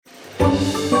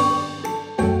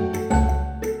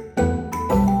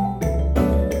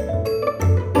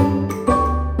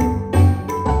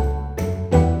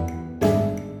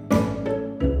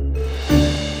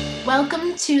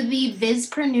to the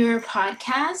Bizpreneur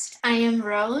podcast. I am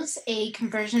Rose, a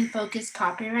conversion-focused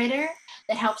copywriter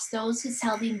that helps those who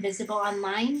sell the invisible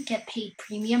online get paid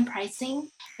premium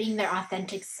pricing, being their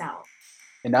authentic self.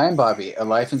 And I am Bobby, a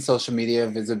life and social media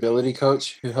visibility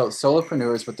coach who helps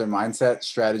solopreneurs with their mindset,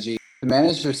 strategy, to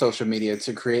manage their social media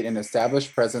to create an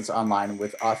established presence online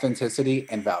with authenticity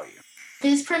and value.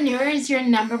 Bizpreneur is your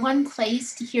number one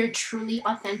place to hear truly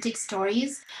authentic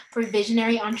stories for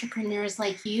visionary entrepreneurs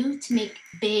like you to make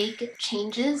big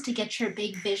changes to get your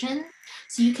big vision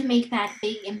so you can make that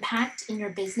big impact in your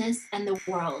business and the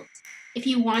world. If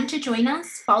you want to join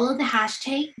us, follow the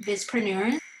hashtag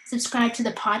Bizpreneur, subscribe to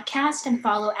the podcast, and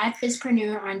follow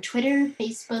 @Bizpreneur on Twitter,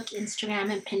 Facebook,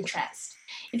 Instagram, and Pinterest.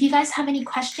 If you guys have any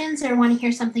questions or want to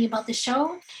hear something about the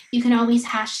show, you can always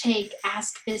hashtag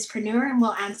AskBizpreneur and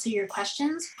we'll answer your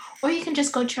questions. Or you can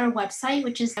just go to our website,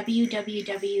 which is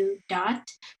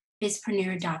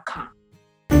www.bizpreneur.com.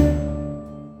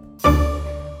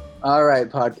 All right,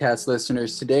 podcast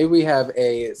listeners. Today we have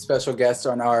a special guest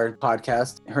on our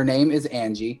podcast. Her name is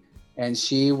Angie, and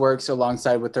she works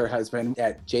alongside with her husband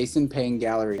at Jason Payne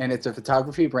Gallery. And it's a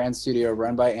photography brand studio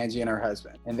run by Angie and her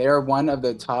husband. And they are one of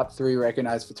the top 3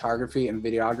 recognized photography and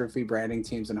videography branding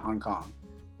teams in Hong Kong.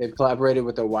 They've collaborated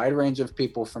with a wide range of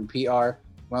people from PR,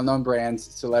 well-known brands,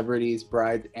 celebrities,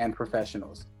 brides, and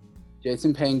professionals.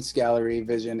 Jason Payne's Gallery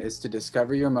vision is to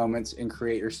discover your moments and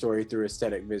create your story through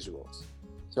aesthetic visuals.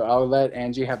 So I'll let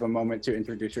Angie have a moment to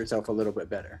introduce herself a little bit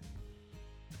better.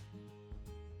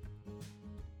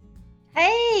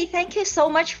 Hey, thank you so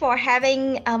much for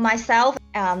having myself.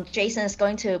 Jason is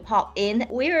going to pop in.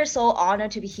 We are so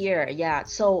honored to be here. Yeah,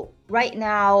 so right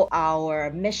now our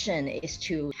mission is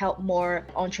to help more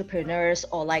entrepreneurs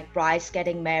or like brides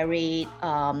getting married,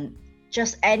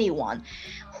 just anyone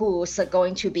who's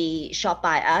going to be shot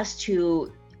by us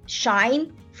to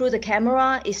shine through the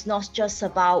camera. It's not just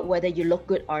about whether you look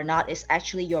good or not. It's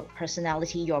actually your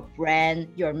personality, your brand,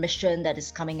 your mission that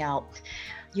is coming out.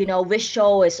 You know,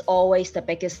 visual is always the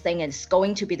biggest thing, and it's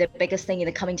going to be the biggest thing in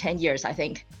the coming 10 years, I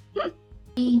think.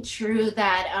 True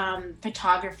that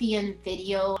photography and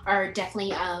video are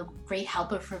definitely a great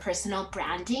helper for personal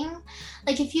branding.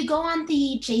 Like if you go on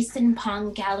the Jason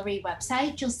Payne Gallery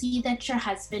website, you'll see that your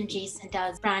husband Jason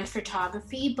does brand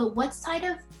photography, but what side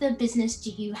of the business do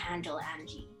you handle,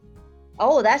 Angie?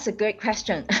 Oh, that's a great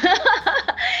question.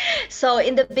 So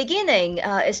in the beginning,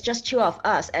 it's just 2 of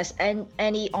us as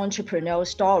any entrepreneurial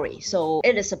story. So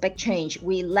it is a big change.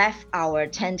 We left our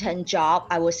 10-10 job.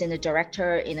 I was in the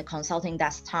director in the consulting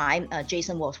that time.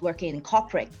 Jason was working in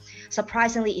corporate,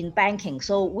 surprisingly in banking.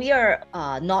 So we are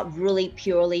not really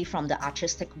purely from the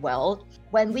artistic world.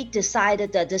 When we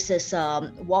decided that this is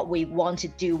what we want to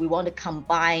do, we want to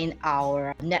combine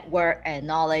our network and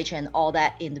knowledge and all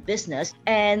that in the business.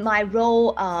 And my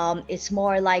role is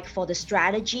more like for the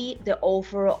strategy, the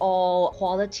overall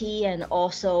quality, and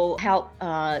also help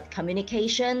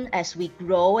communication as we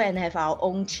grow and have our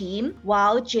own team.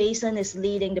 While Jason is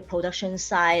leading the production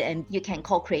side, and you can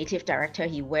call creative director,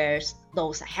 he wears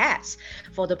those hats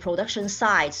for the production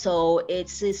side. So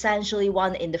it's essentially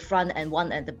one in the front and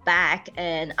one at the back.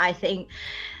 And I think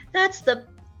that's the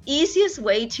easiest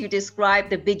way to describe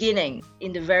the beginning,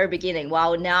 in the very beginning.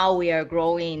 While now we are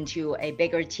growing into a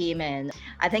bigger team, and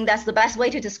I think that's the best way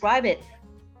to describe it.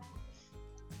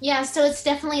 Yeah, so it's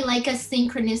definitely like a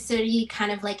synchronicity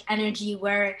kind of like energy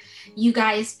where you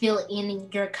guys fill in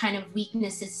your kind of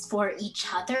weaknesses for each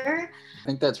other. I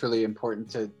think that's really important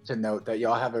to note that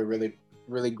y'all have a really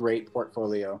great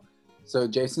portfolio. So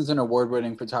Jason's an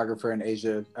award-winning photographer in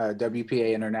Asia,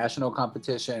 WPA international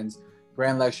competitions,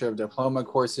 brand lecturer of diploma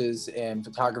courses in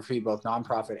photography, both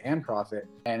nonprofit and profit,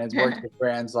 and has worked with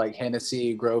brands like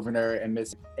Hennessy, Grosvenor, and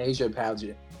Miss Asia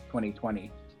Pageant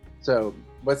 2020. So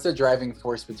what's the driving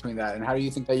force between that? And how do you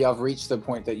think that y'all have reached the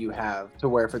point that you have to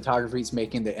where photography is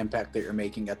making the impact that you're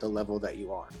making at the level that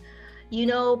you are? You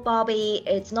know, Bobby,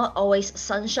 it's not always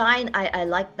sunshine. I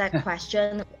like that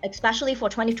question, especially for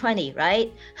 2020,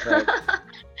 right?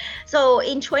 So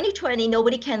in 2020,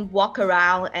 nobody can walk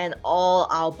around and all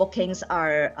our bookings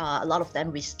are, a lot of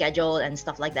them rescheduled and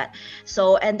stuff like that.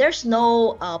 So, and there's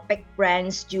no big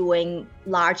brands doing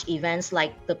large events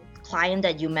like the client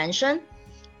that you mentioned.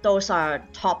 Those are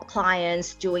top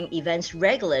clients doing events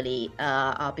regularly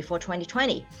before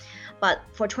 2020. But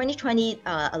for 2020,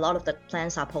 a lot of the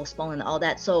plans are postponed and all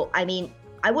that. So, I mean,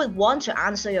 I would want to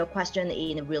answer your question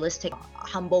in a realistic,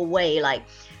 humble way. Like,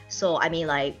 so, I mean,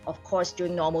 like, of course,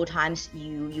 during normal times,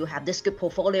 you have this good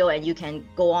portfolio and you can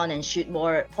go on and shoot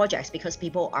more projects because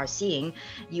people are seeing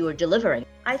you are delivering.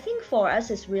 I think for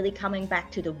us, it's really coming back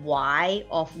to the why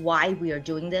of why we are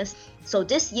doing this. So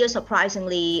this year,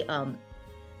 surprisingly,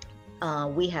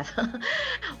 We have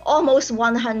almost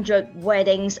 100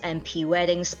 weddings and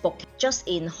pre-weddings booked just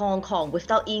in Hong Kong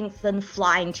without even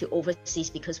flying to overseas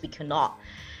because we cannot.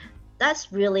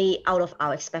 That's really out of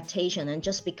our expectation, and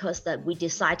just because that we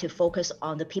decide to focus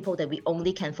on the people that we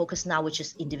only can focus now, which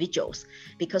is individuals,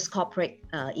 because corporate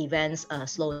events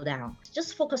slow down.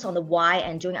 Just focus on the why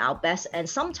and doing our best. And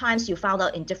sometimes you found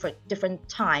out in different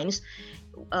times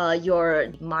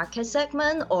your market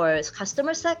segment or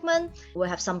customer segment will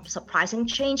have some surprising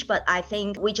change, but I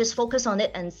think we just focus on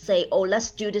it and say, oh, let's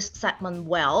do this segment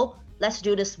well, let's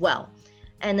do this well.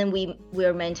 And then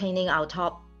we're maintaining our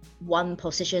top one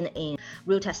position in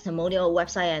Real Testimonial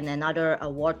website, and another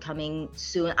award coming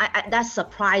soon. That's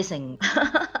surprising.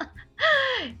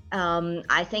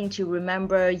 I think to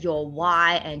remember your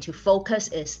why and to focus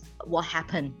is what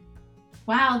happened.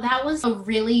 Wow, that was a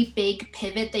really big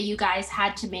pivot that you guys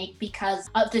had to make because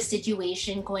of the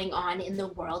situation going on in the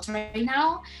world right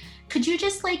now. Could you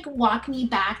just walk me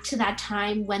back to that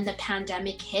time when the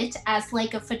pandemic hit? As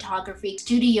a photography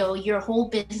studio, your whole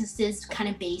business is kind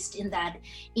of based in that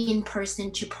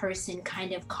in-person to person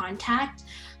kind of contact.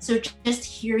 So just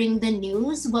hearing the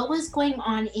news, what was going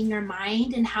on in your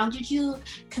mind, and how did you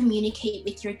communicate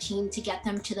with your team to get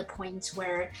them to the point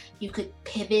where you could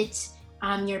pivot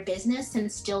your business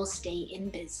and still stay in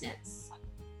business?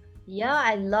 Yeah,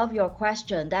 I love your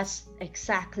question. That's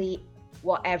exactly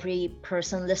what every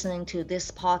person listening to this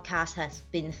podcast has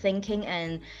been thinking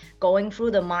and going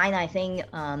through the mind, I think,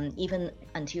 even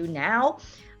until now.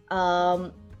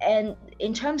 And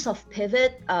in terms of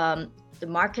pivot, the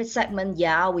market segment,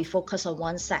 we focus on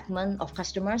one segment of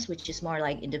customers, which is more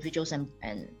like individuals and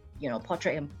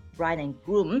portrait and bride and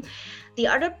groom. The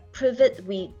other pivot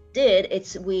we did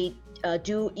is we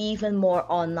do even more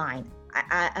online.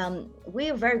 We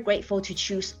are very grateful to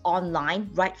choose online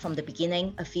right from the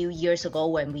beginning. A few years ago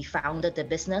when we founded the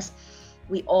business,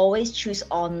 we always choose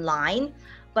online.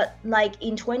 But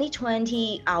in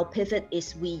 2020, our pivot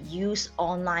is we use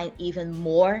online even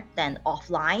more than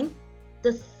offline.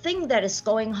 The thing that is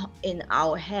going in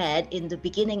our head in the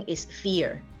beginning is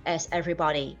fear, as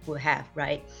everybody will have,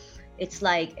 right? It's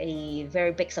like a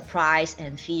very big surprise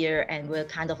and fear, and we're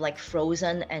kind of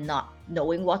frozen and not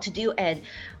knowing what to do. And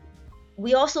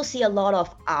we also see a lot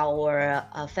of our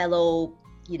fellow,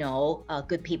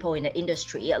 good people in the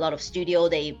industry, a lot of studio,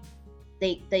 they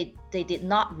did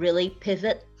not really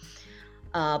pivot,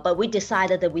 but we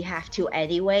decided that we have to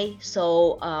anyway.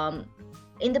 So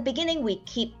in the beginning, we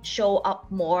keep show up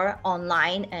more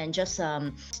online and just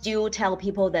still tell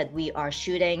people that we are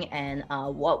shooting and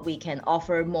what we can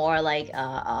offer more,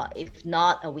 if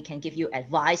not, we can give you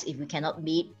advice if we cannot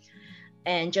meet,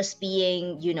 and just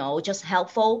being, just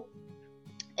helpful.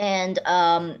 And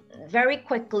very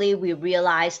quickly, we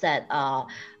realized that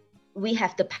we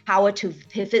have the power to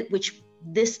pivot, which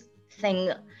this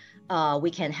thing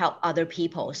we can help other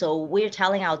people. So we're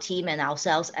telling our team and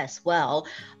ourselves as well,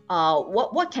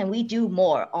 what can we do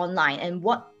more online, and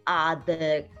what are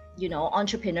the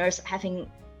entrepreneurs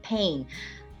having pain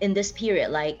in this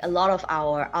period. Like a lot of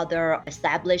our other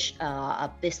established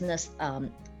business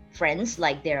friends,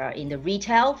 they are in the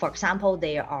retail, for example,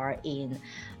 they are in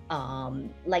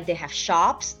they have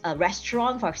shops, a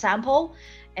restaurant, for example,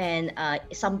 and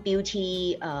some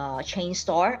beauty chain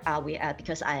store. We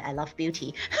because I love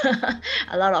beauty,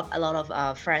 a lot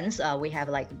of friends. We have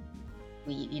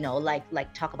we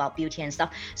talk about beauty and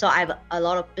stuff. So I have a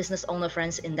lot of business owner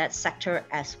friends in that sector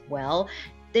as well.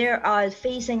 They are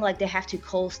facing they have to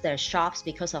close their shops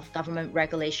because of government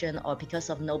regulation, or because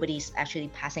of nobody's actually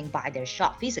passing by their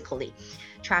shop physically.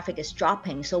 Traffic is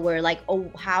dropping. So we're oh,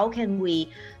 how can we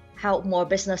help more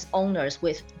business owners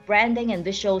with branding and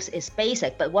visuals? Is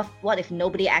basic, but what if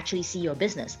nobody actually see your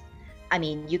business? I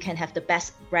mean, you can have the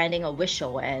best branding or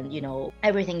visual and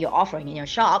everything you're offering in your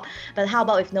shop, but how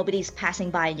about if nobody's passing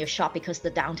by in your shop because the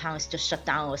downtown is just shut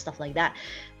down or stuff like that?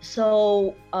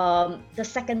 So the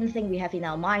second thing we have in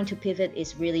our mind to pivot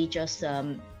is really just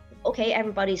okay,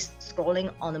 everybody's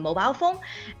scrolling on the mobile phone,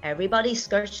 everybody's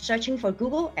searching for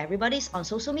Google, everybody's on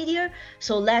social media.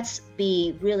 So let's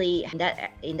be really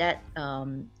in that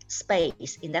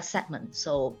space, in that segment.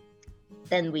 So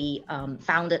then we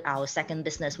founded our second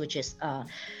business, which is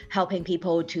helping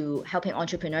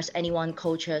entrepreneurs, anyone,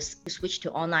 coaches, to switch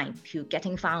to online, to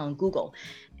getting found on Google,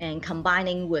 and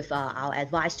combining with our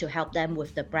advice to help them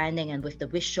with the branding and with the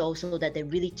visual, so that they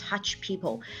really touch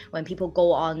people when people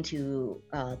go on to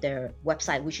their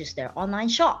website, which is their online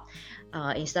shop,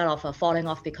 instead of falling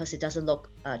off because it doesn't look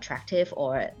attractive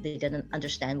or they didn't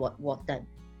understand what that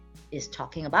is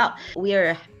talking about. We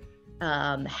are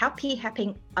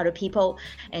helping other people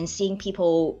and seeing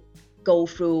people go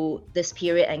through this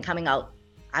period and coming out,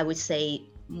 I would say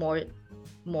more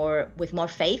with more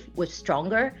faith, with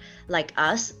stronger like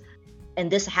us,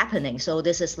 and this happening. So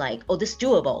this is like, oh, this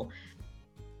doable.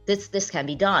 This can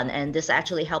be done, and this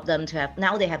actually helped them to have,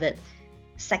 now they have a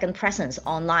second presence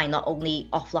online, not only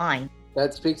offline.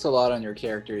 That speaks a lot on your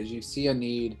characters. You see a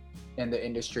need in the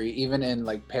industry, even in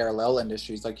like parallel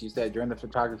industries, like you said, you're in the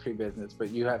photography business, but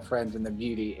you have friends in the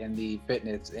beauty and the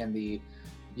fitness and the,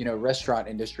 you know, restaurant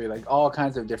industry, like all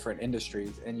kinds of different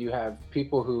industries. And you have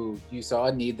people who you saw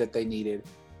a need that they needed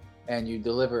and you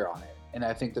deliver on it. And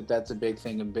I think that that's a big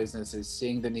thing in business, is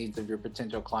seeing the needs of your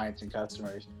potential clients and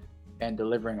customers and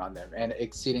delivering on them and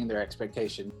exceeding their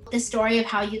expectations. The story of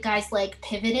how you guys like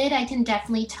pivoted, I can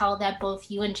definitely tell that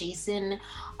both you and Jason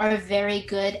are very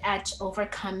good at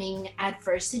overcoming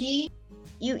adversity.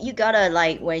 You gotta,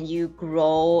 like, when you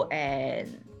grow,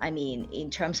 and I mean, in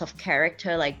terms of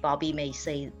character, like Bobby may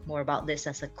say more about this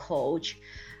as a coach.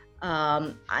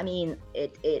 I mean,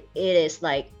 it is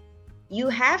like, you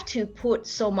have to put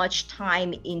so much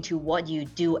time into what you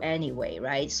do anyway,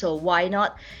 right? So why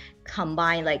not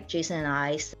combine, like Jason and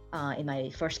I, in my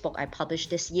first book I published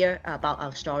this year about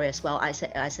our story as well, I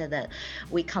said that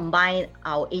we combine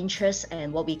our interests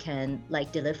and what we can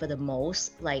like deliver the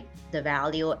most, like the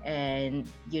value and,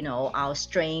 you know, our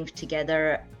strength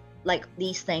together, like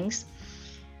these things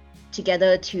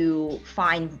together to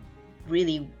find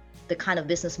really the kind of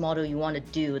business model you want to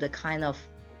do, the kind of,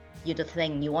 you know,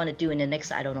 thing you want to do in the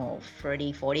next, I don't know,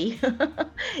 30, 40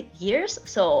 years.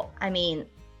 So I mean,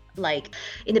 like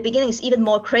in the beginning it's even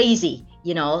more crazy,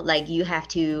 you know, like you have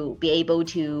to be able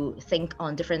to think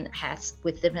on different hats,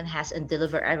 with different hats, and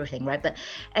deliver everything, right? But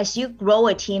as you grow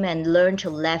a team and learn to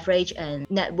leverage and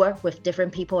network with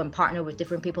different people and partner with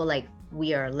different people, like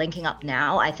we are linking up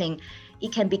now, I think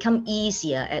it can become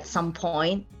easier at some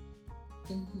point.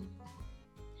 Mm-hmm.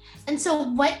 And so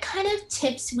what kind of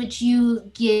tips would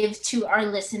you give to our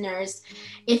listeners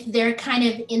if they're kind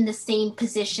of in the same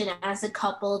position as a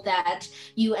couple that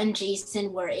you and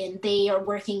Jason were in? They are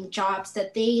working jobs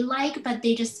that they like, but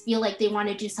they just feel like they want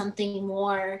to do something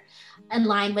more in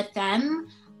line with them.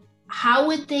 How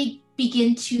would they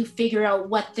begin to figure out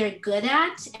what they're good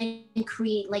at and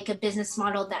create like a business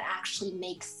model that actually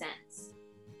makes sense?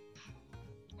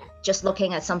 Just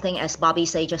looking at something, as Bobby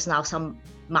said just now, some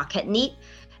market need,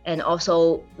 and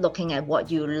also looking at what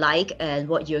you like and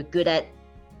what you're good at.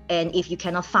 And if you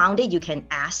cannot find it, you can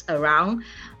ask around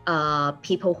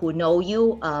people who know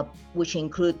you, which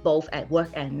include both at work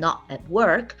and not at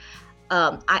work.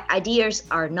 Ideas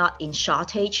are not in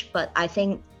shortage, but I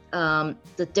think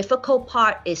the difficult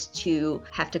part is to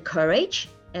have the courage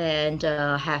and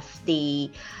have the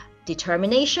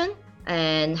determination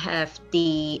and have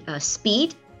the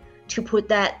speed to put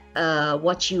that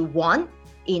what you want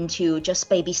into just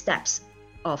baby steps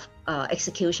of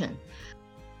execution.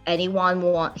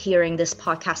 Anyone hearing this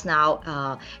podcast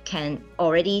now can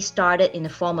already start it in the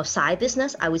form of side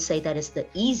business. I would say that is the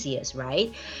easiest,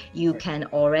 right? You can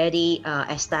already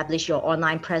establish your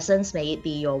online presence, may it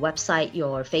be your website,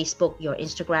 your Facebook, your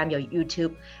Instagram, your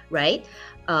YouTube, right?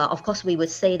 Of course, we would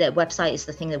say that website is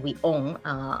the thing that we own,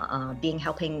 being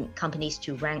helping companies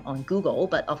to rank on Google.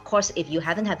 But of course, if you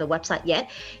haven't had a website yet,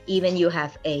 even you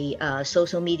have a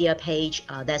social media page,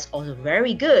 that's also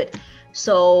very good.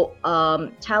 So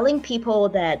telling people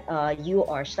that you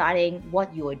are starting,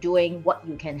 what you are doing, what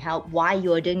you can help, why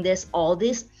you are doing this, all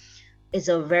this is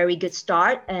a very good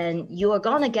start, and you are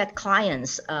gonna get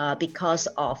clients because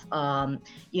of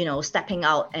you know, stepping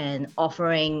out and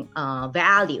offering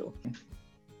value.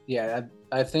 Yeah,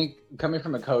 I think coming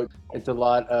from a coach, it's a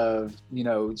lot of, you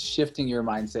know, shifting your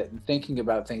mindset and thinking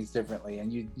about things differently.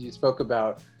 And you spoke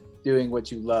about doing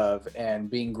what you love and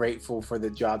being grateful for the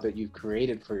job that you've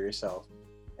created for yourself.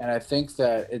 And I think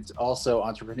that it's also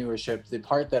entrepreneurship. The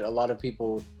part that a lot of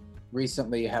people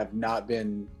recently have not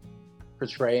been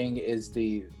portraying is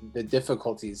the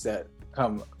difficulties that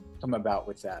come about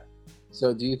with that.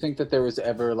 So do you think that there was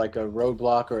ever like a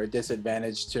roadblock or a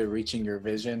disadvantage to reaching your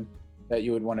vision that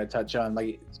you would want to touch on,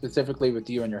 like specifically with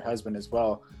you and your husband as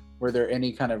well? Were there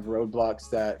any kind of roadblocks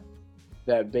that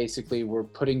basically were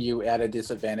putting you at a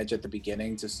disadvantage at the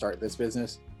beginning to start this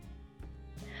business?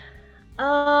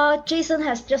 Jason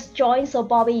has just joined, so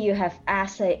Bobby, you have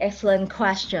asked an excellent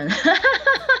question.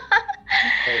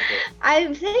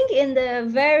 I think in the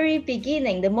very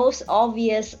beginning, the most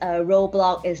obvious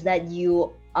roadblock is that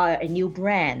you are a new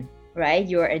brand, right?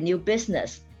 You're a new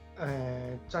business.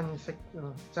 珍惜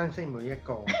每一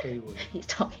個機會。 He's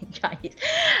talking Chinese.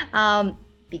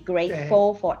 Be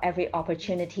grateful for every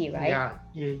opportunity, right? Yeah,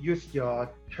 you use your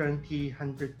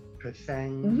 100%.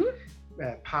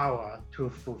 power to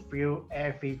fulfill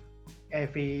every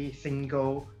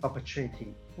single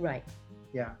opportunity. Right.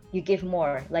 Yeah. You give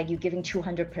more, like you're giving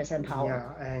 200%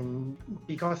 power. Yeah, and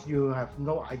because you have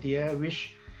no idea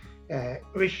which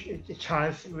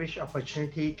chance, which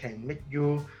opportunity can make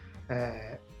you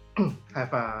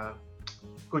have a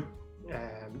good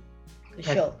Good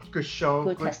show. good show,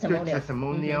 Good testimonial.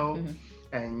 testimonial, Mhm, mhm.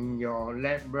 and your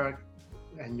network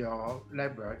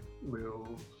will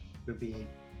be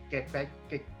get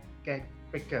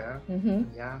bigger. Mhm,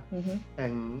 Yeah, mhm.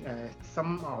 and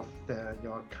some of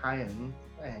your clients,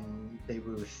 and they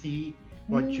will see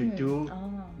what you do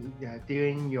Oh.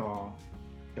 during your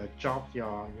job,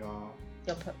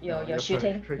 Your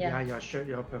shooting. Yeah.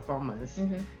 your performance,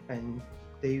 Mhm. and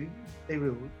they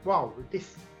will, wow,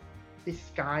 this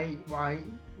guy, why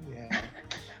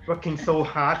working so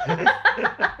hard.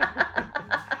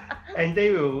 And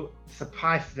they will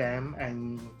surprise them,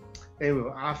 and they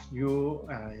will ask you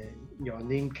your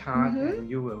name card, Mhm. and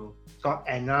you will got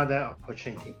another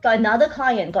opportunity. Got another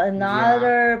client, got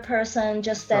another person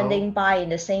just standing by in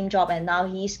the same job, and now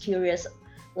he's curious,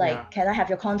 like, Yeah. can I have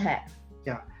your contact?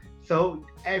 Yeah. So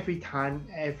every time,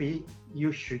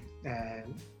 you should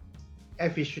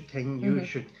every shooting, you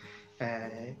should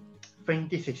think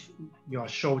this is your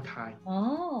show time.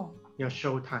 Oh. Your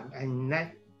show time, and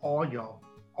let all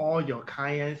your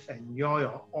clients and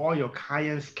all your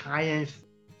clients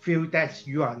feel that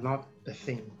you are not the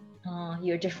same.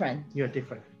 You're different. You're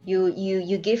different.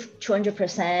 You give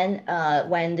 200%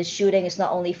 when the shooting is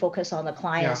not only focused on the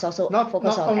client, it's also not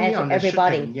focused on only on the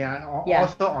everybody. shooting, Yeah.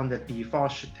 Also on the before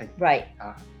shooting. Right.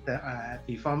 The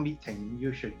before meeting,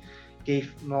 you should give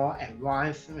more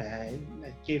advice,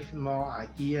 give more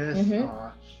ideas,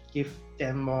 or give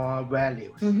them more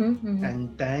values,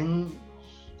 and then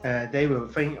they will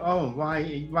think, oh, why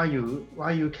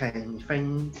you can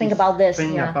think about this,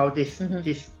 about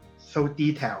this so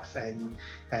details, and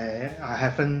I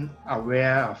haven't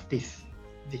aware of these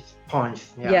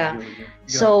points. Yeah.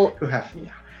 You have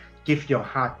give your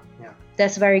heart. Yeah.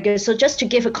 That's very good. So just to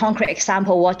give a concrete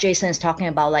example, what Jason is talking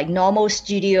about, like normal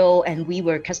studio, and we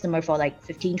were customer for like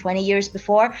 15, 20 years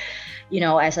before,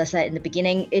 as I said in the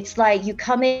beginning, it's like you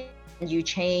come in, you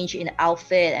change in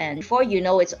outfit, and before you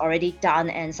know it's already done,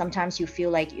 and sometimes you feel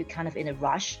like you're kind of in a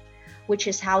rush, which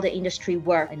is how the industry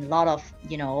works in a lot of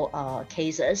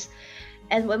cases.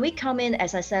 And when we come in,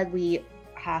 as I said, we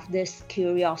have this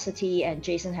curiosity, and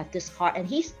Jason has this heart, and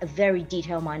he's a very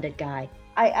detail-minded guy.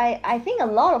 I think a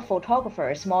lot of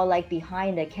photographers more like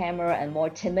behind the camera and more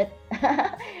timid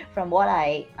from what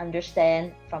I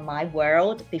understand from my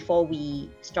world before we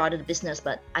started the business.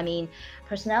 But I mean,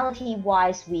 personality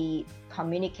wise, we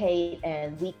communicate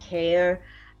and we care.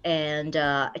 And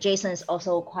Jason is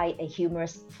also quite a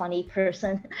humorous, funny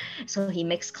person. So he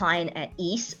makes client at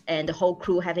ease, and the whole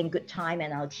crew having good time,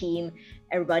 and our team,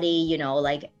 everybody,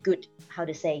 like good, how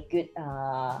to say, good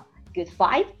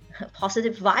vibe,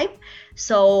 positive vibe.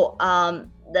 So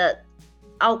the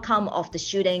outcome of the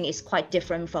shooting is quite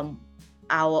different from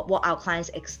what our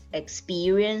clients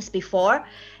experienced before,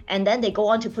 and then they go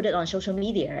on to put it on social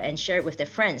media and share it with their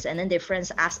friends, and then their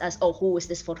friends ask us, oh, who is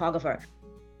this photographer?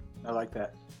 I like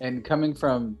that. And coming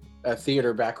from a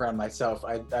theater background myself,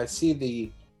 I see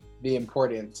the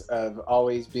importance of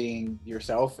always being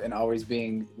yourself, and always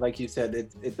being, like you said,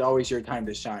 it's always your time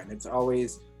to shine. It's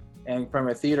always, and from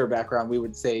a theater background, we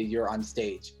would say you're on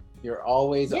stage. You're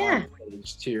always on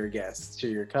stage to your guests, to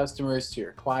your customers, to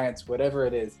your clients, whatever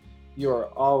it is. You're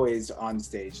always on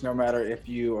stage, no matter if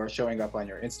you are showing up on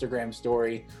your Instagram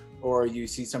story or you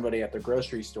see somebody at the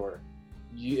grocery store.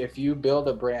 If you build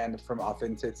a brand from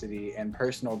authenticity and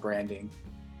personal branding,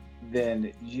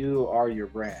 then you are your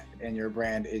brand, and your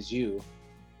brand is you.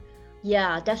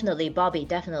 Yeah, definitely, Bobby,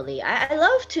 definitely. I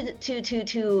love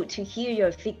to hear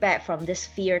your feedback from this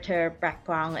theater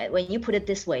background. When you put it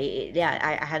this way,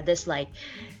 I have this like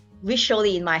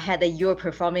visually in my head that you're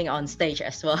performing on stage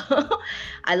as well.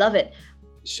 I love it.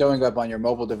 Showing up on your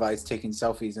mobile device, taking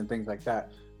selfies and things like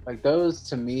that. Like those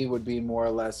to me would be more or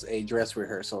less a dress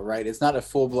rehearsal, right? It's not a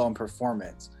full-blown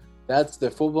performance. That's the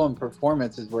full-blown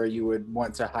performance is where you would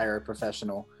want to hire a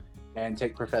professional and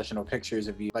take professional pictures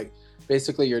of you. Like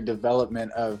basically your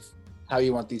development of how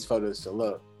you want these photos to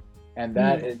look. And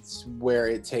that is where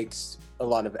it takes a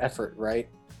lot of effort, right?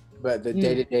 But the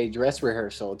day-to-day dress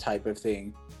rehearsal type of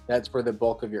thing, that's where the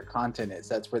bulk of your content is.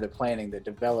 That's where the planning, the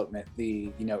development,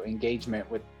 the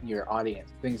engagement with your audience,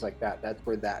 things like that. That's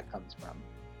where that comes from.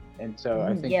 And so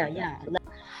I think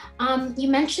you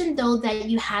mentioned though that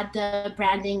you had the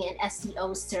branding and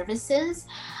SEO services.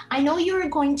 I know you were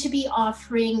going to be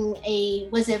offering a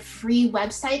free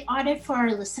website audit for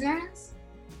our listeners?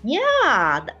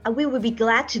 Yeah, we would be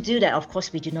glad to do that. Of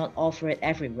course, we do not offer it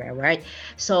everywhere, right?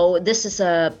 So this is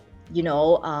a,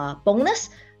 bonus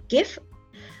gift.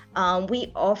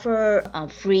 We offer a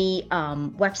free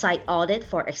website audit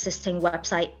for existing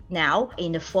website now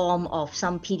in the form of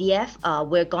some PDF.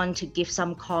 We're going to give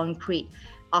some concrete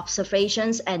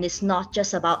observations, and it's not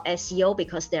just about SEO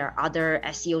because there are other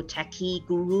SEO techie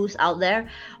gurus out there.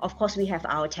 Of course, we have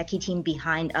our techie team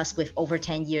behind us with over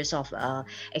 10 years of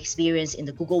experience in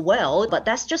the Google world, but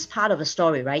that's just part of the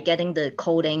story, right? Getting the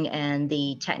coding and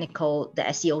the technical, the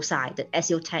SEO side, the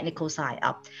SEO technical side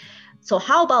up. So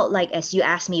how about, like, as you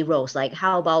asked me, Rose, like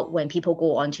how about when people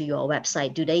go onto your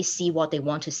website, do they see what they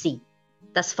want to see?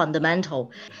 That's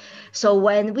fundamental. So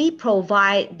when we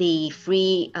provide the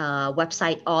free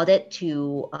website audit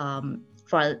to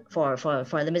for a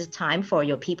limited time for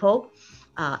your people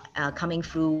coming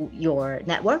through your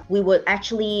network, we would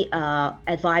actually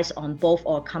advise on both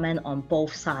or comment on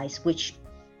both sides, which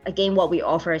again, what we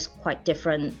offer is quite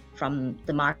different from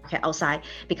the market outside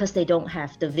because they don't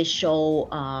have the visual,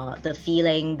 the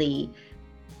feeling,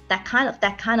 that kind of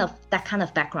background,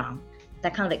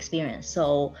 that kind of experience.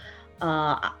 So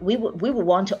we would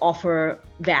want to offer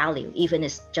value, even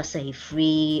if it's just a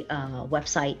free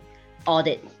website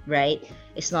audit, right?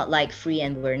 It's not like free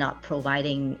and we're not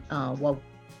providing what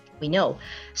we know.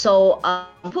 So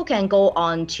people can go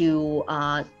on to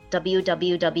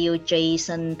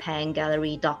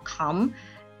www.jasonpanggallery.com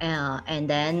and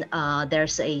then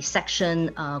there's a section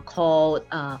called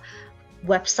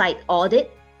website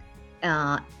audit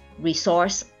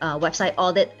resource, website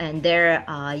audit, and there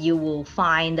you will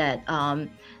find that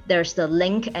there's the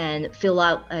link, and fill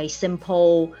out a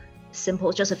simple,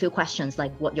 just a few questions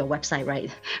like what your website, right?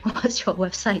 What's your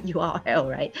website URL,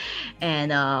 right?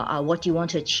 And what do you want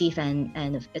to achieve,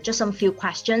 and just some few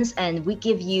questions, and we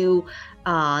give you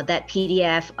that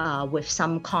PDF with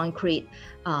some concrete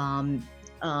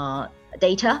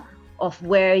data of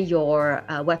where your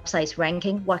website is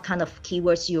ranking, what kind of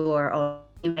keywords you're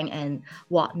and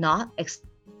whatnot,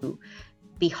 to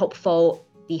be hopeful,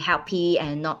 be happy,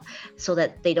 and not so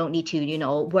that they don't need to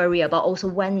worry about also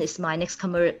when is my next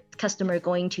customer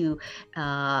going to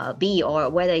be, or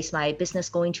whether is my business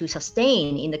going to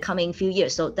sustain in the coming few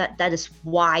years. So that is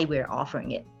why we're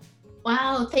offering it.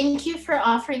 Wow, thank you for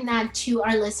offering that to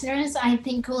our listeners. I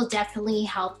think it will definitely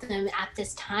help them at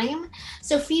this time.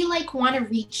 So if you want to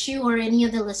reach you, or any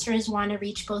of the listeners want to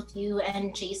reach both you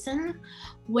and Jason,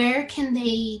 where can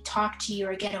they talk to you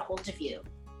or get a hold of you?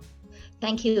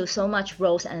 Thank you so much,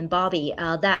 Rose and Bobby.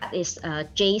 That is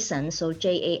Jason, so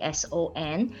Jason,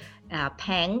 Pang,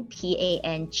 Pang,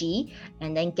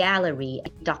 and then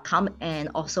gallery.com, and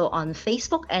also on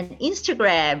Facebook and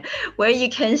Instagram, where you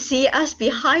can see us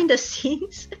behind the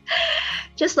scenes.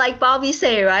 Just like Bobby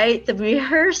said, right? The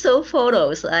rehearsal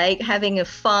photos, like having a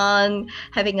fun,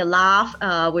 having a laugh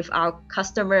with our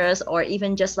customers, or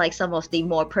even just like some of the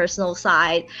more personal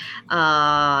side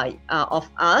of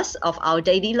us, of our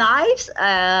daily lives.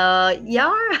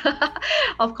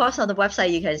 Of course, on the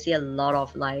website, you can see a lot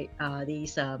of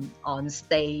these on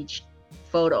stage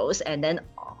photos, and then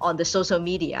on the social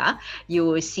media you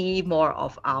will see more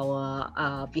of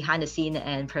our behind the scene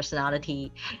and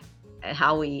personality,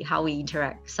 how we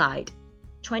interact side.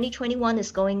 2021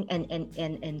 is going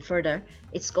and further,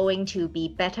 it's going to be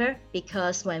better,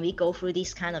 because when we go through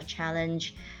this kind of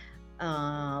challenge,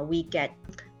 we get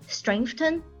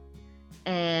strengthened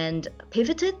and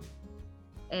pivoted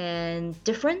and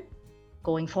different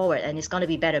going forward, and it's going to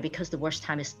be better because the worst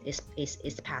time is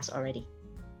past already.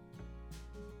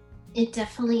 It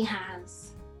definitely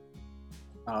has.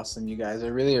 Awesome, you guys. I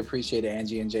really appreciate it,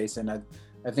 Angie and Jason.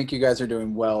 I think you guys are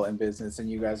doing well in business, and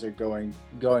you guys are going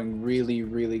really,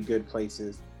 really good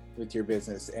places with your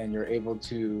business, and you're able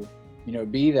to,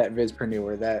 be that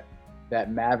vispreneur,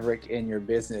 that maverick in your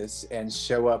business, and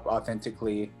show up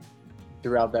authentically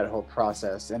throughout that whole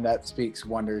process. And that speaks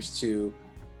wonders to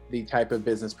the type of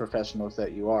business professionals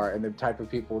that you are, and the type of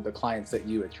people, the clients that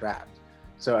you attract.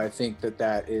 So I think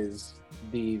that is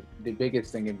the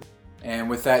biggest thing. And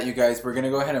with that, you guys, we're going to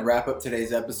go ahead and wrap up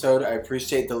today's episode. I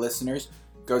appreciate the listeners.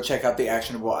 Go check out the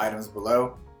actionable items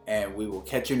below, and we will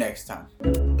catch you next time.